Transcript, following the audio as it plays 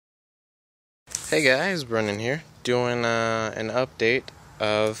Hey guys, Brennan here, doing an update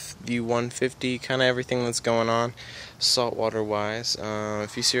of the 150, kind of everything that's going on saltwater wise.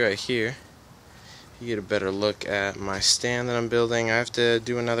 If you see right here, you get a better look at my stand that I'm building. I have to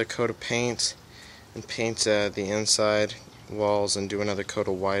do another coat of paint and paint the inside walls and do another coat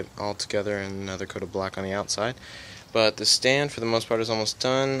of white altogether and another coat of black on the outside. But the stand for the most part is almost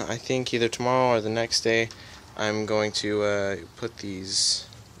done. I think either tomorrow or the next day I'm going to put these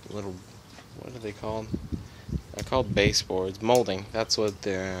little, what are they called? They're called baseboards. Molding, that's what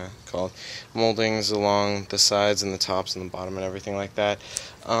they're called. Moldings along the sides and the tops and the bottom and everything like that.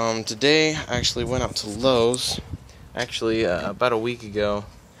 Today I actually went out to Lowe's. Actually, about a week ago,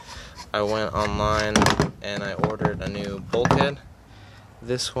 I went online and I ordered a new bulkhead.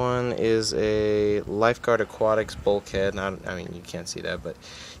 This one is a Lifeguard Aquatics bulkhead. I mean, you can't see that, but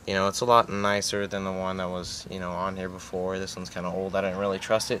you know, it's a lot nicer than the one that was, on here before. This one's kind of old. I didn't really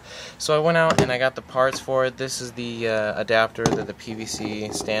trust it. So I went out and I got the parts for it. This is the adapter to the PVC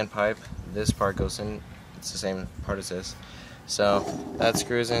standpipe. This part goes in. It's the same part as this. So that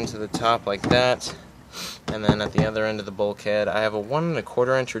screws into the top like that. And then at the other end of the bulkhead, I have a 1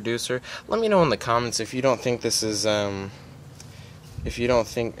 1/4 inch reducer. Let me know in the comments if you don't think this is if you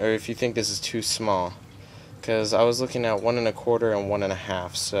think this is too small, because I was looking at 1 1/4 and 1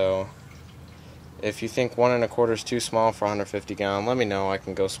 1/2. So if you think 1 1/4 is too small for 150 gallon, let me know. I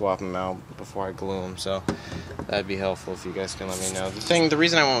can go swap them out before I glue them. So that'd be helpful if you guys can let me know. The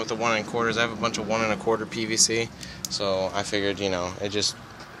reason I went with the 1 1/4 is I have a bunch of 1 1/4 PVC, so I figured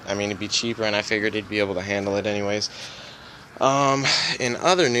it'd be cheaper, and I figured it'd be able to handle it anyways. In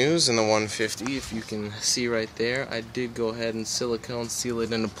other news, in the 150, if you can see right there, I did go ahead and silicone seal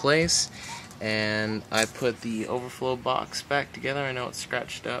it into place, and I put the overflow box back together. I know it's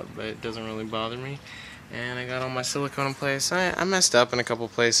scratched up, but it doesn't really bother me, and I got all my silicone in place. I messed up in a couple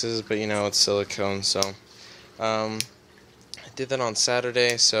places, but it's silicone, so I did that on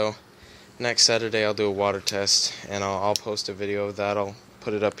Saturday. So next Saturday I'll do a water test, and I'll post a video of that. I'll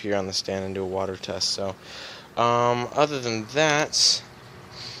put it up here on the stand and do a water test. So other than that,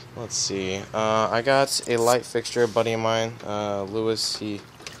 let's see, I got a light fixture. A buddy of mine, Lewis, he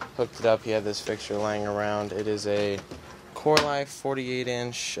hooked it up. He had this fixture laying around. It is a Core Life 48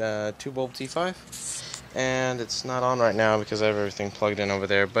 inch 2-bulb T5, and it's not on right now because I have everything plugged in over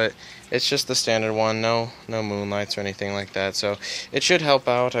there, but it's just the standard one, no moonlights or anything like that, so it should help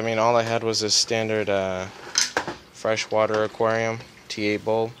out. I mean, all I had was a standard freshwater aquarium T8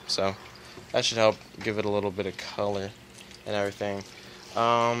 bulb, so that should help give it a little bit of color and everything.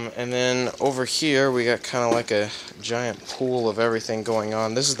 And then over here we got kind of like a giant pool of everything going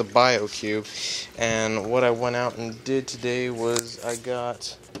on. This is the BioCube, and what I went out and did today was I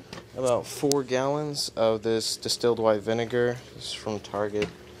got about 4 gallons of this distilled white vinegar. This is from Target,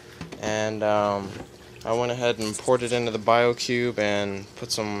 and I went ahead and poured it into the BioCube and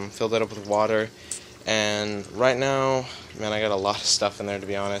filled it up with water. And right now, man, I got a lot of stuff in there, to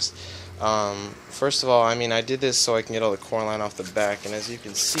be honest. First of all, I did this so I can get all the core line off the back, and as you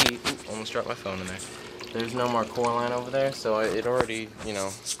can see, almost dropped my phone in there. There's no more core line over there, so it already,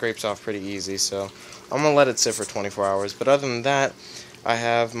 scrapes off pretty easy. So I'm gonna let it sit for 24 hours. But other than that, I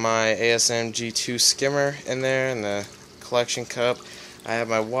have my ASM G2 skimmer in there in the collection cup. I have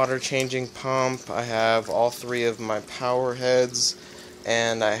my water changing pump. I have all 3 of my power heads,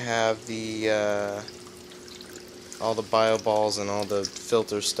 and I have all the bio balls and all the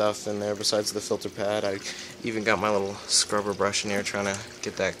filter stuff in there besides the filter pad. I even got my little scrubber brush in here trying to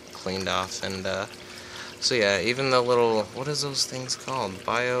get that cleaned off. And so yeah, even the little, what is those things called?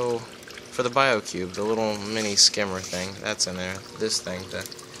 For the BioCube, the little mini skimmer thing, that's in there. This thing,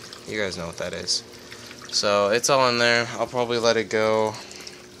 you guys know what that is. So it's all in there. I'll probably let it go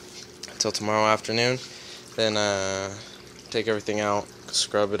until tomorrow afternoon. Then take everything out,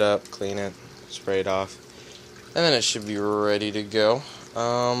 scrub it up, clean it, spray it off, and then it should be ready to go.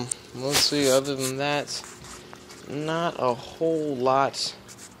 Let's see, other than that, not a whole lot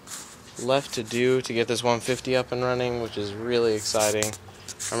left to do to get this 150 up and running, which is really exciting.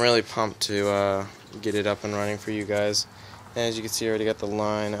 I'm really pumped to get it up and running for you guys. And as you can see, I already got the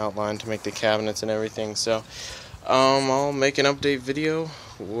line outlined to make the cabinets and everything. So I'll make an update video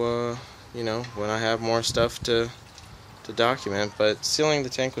when I have more stuff to document. But sealing the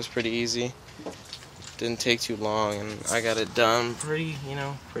tank was pretty easy. Didn't take too long, and I got it done pretty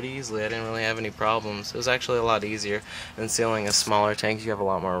easily. I didn't really have any problems. It was actually a lot easier than sealing a smaller tank. You have a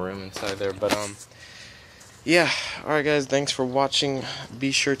lot more room inside there. But yeah, alright guys, thanks for watching.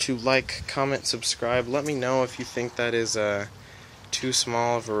 Be sure to like, comment, subscribe. Let me know if you think that is too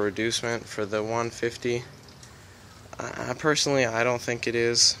small of a reducement for the 150. Personally, I don't think it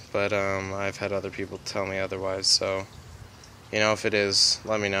is, but I've had other people tell me otherwise. So, if it is,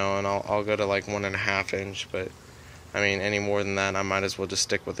 let me know, and I'll go to like 1.5 inch. But I mean, any more than that, I might as well just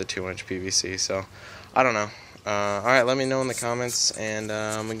stick with the 2-inch PVC. So, I don't know. All right, let me know in the comments, and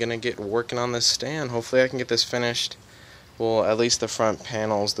I'm gonna get working on this stand. Hopefully, I can get this finished. Well, at least the front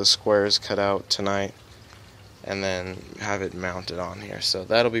panels, the squares cut out tonight, and then have it mounted on here. So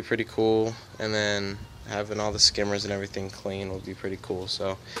that'll be pretty cool. And then having all the skimmers and everything clean will be pretty cool.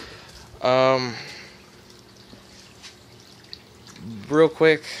 So, real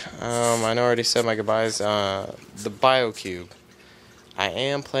quick, I know I already said my goodbyes. The BioCube, I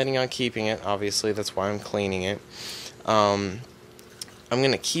am planning on keeping it. Obviously, that's why I'm cleaning it. I'm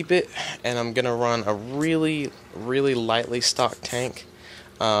going to keep it, and I'm going to run a really, really lightly stocked tank.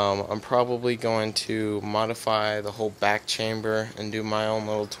 I'm probably going to modify the whole back chamber and do my own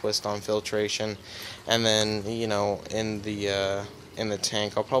little twist on filtration. And then, in the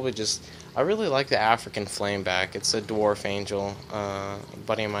tank, I'll probably I really like the African flameback. It's a dwarf angel. A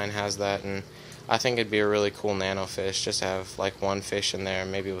buddy of mine has that, and I think it'd be a really cool nano fish. Just have like one fish in there,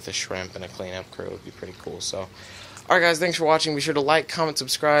 maybe with a shrimp and a cleanup crew would be pretty cool. So, alright guys, thanks for watching. Be sure to like, comment,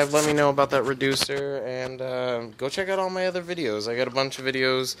 subscribe. Let me know about that reducer, and go check out all my other videos. I got a bunch of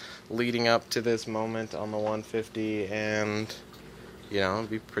videos leading up to this moment on the 150, and it'd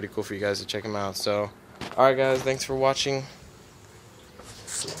be pretty cool for you guys to check them out. So, alright guys, thanks for watching.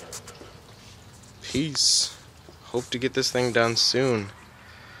 Peace. Hope to get this thing done soon.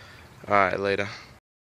 Alright, later.